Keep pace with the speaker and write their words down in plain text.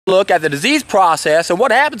look at the disease process and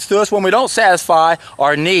what happens to us when we don't satisfy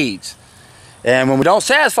our needs. And when we don't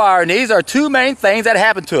satisfy our needs, there are two main things that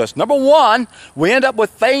happen to us. Number one, we end up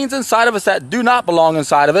with things inside of us that do not belong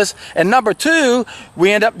inside of us. And number two,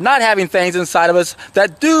 we end up not having things inside of us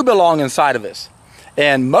that do belong inside of us.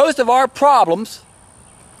 And most of our problems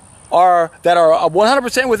that are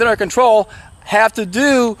 100% within our control have to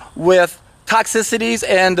do with toxicities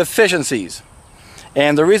and deficiencies.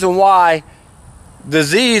 And the reason why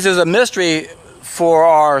disease is a mystery for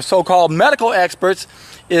our so-called medical experts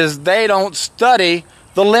is they don't study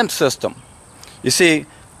the lymph system. You see,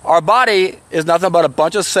 our body is nothing but a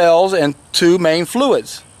bunch of cells and two main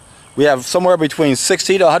fluids. We have somewhere between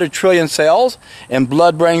 60 to 100 trillion cells, and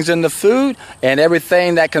blood brings in the food, and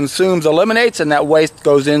everything that consumes eliminates, and that waste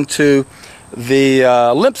goes into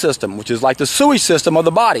the lymph system, which is like the sewage system of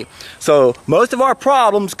the body. So most of our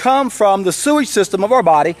problems come from the sewage system of our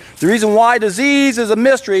body. The reason why disease is a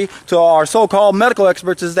mystery to our so-called medical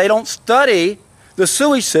experts is they don't study the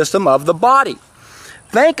sewage system of the body.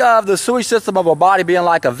 Think of the sewage system of our body being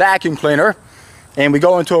like a vacuum cleaner, and we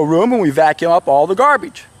go into a room and we vacuum up all the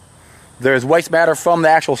garbage. There's waste matter from the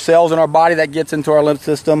actual cells in our body that gets into our lymph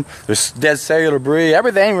system. There's dead cellular debris.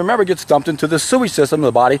 Everything, remember, gets dumped into the sewage system of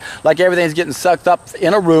the body, like everything's getting sucked up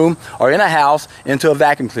in a room or in a house into a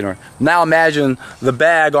vacuum cleaner. Now imagine the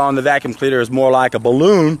bag on the vacuum cleaner is more like a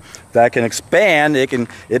balloon that can expand.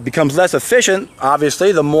 It becomes less efficient,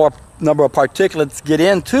 obviously, the more number of particulates get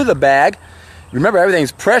into the bag. Remember,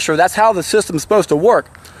 everything's pressure. That's how the system's supposed to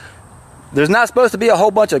work. There's not supposed to be a whole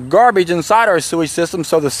bunch of garbage inside our sewage system,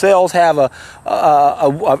 so the cells have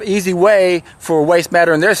a easy way for waste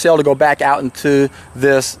matter in their cell to go back out into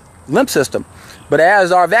this lymph system. But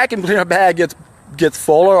as our vacuum cleaner bag gets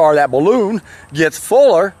fuller, or that balloon gets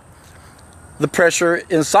fuller, the pressure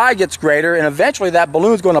inside gets greater, and eventually that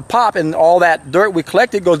balloon's going to pop, and all that dirt we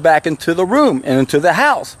collected goes back into the room and into the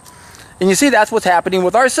house. And you see, that's what's happening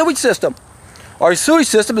with our sewage system. Our sewage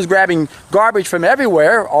system is grabbing garbage from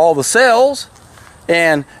everywhere, all the cells,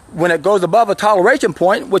 and when it goes above a toleration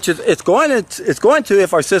point, which it's going to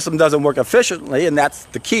if our system doesn't work efficiently, and that's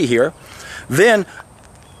the key here, then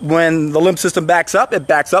when the lymph system backs up, it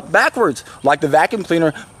backs up backwards, like the vacuum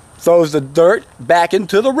cleaner throws the dirt back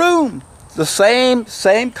into the room. The same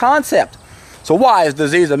concept. So why is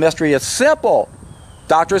disease a mystery? It's simple.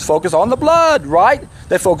 Doctors focus on the blood, right?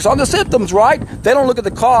 They focus on the symptoms, right? They don't look at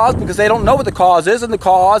the cause because they don't know what the cause is, and the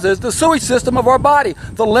cause is the sewage system of our body,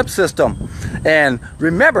 the lymph system. And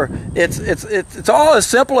remember, it's all as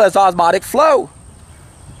simple as osmotic flow.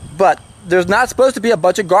 But there's not supposed to be a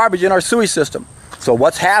bunch of garbage in our sewage system. So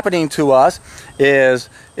what's happening to us is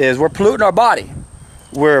we're polluting our body.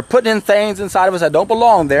 We're putting in things inside of us that don't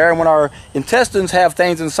belong there, and when our intestines have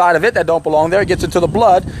things inside of it that don't belong there, it gets into the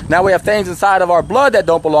blood. Now we have things inside of our blood that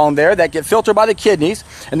don't belong there that get filtered by the kidneys,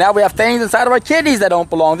 and now we have things inside of our kidneys that don't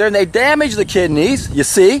belong there, and they damage the kidneys, you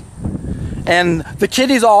see? And the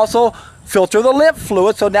kidneys also filter the lymph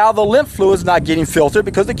fluid, so now the lymph fluid is not getting filtered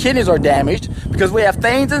because the kidneys are damaged, because we have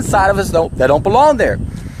things inside of us that don't belong there.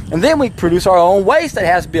 And then we produce our own waste that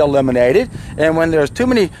has to be eliminated, and when there's too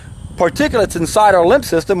many particulates inside our lymph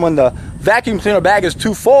system, when the vacuum cleaner bag is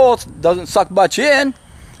too full, it doesn't suck much in, and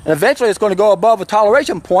eventually it's going to go above a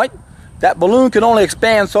toleration point. That balloon can only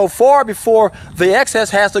expand so far before the excess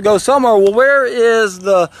has to go somewhere. Well, where is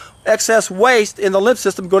the excess waste in the lymph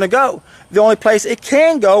system going to go? The only place it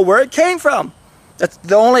can go where it came from. That's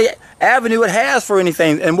the only avenue it has for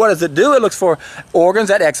anything. And what does it do? It looks for organs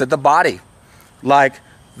that exit the body, like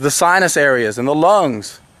the sinus areas and the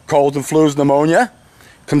lungs, colds and flus, pneumonia.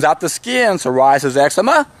 Comes out the skin, psoriasis,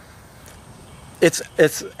 eczema. It's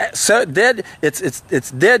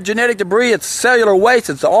dead genetic debris. It's cellular waste.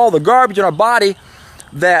 It's all the garbage in our body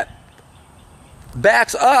that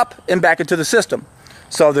backs up and back into the system.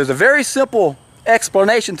 So there's a very simple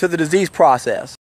explanation to the disease process.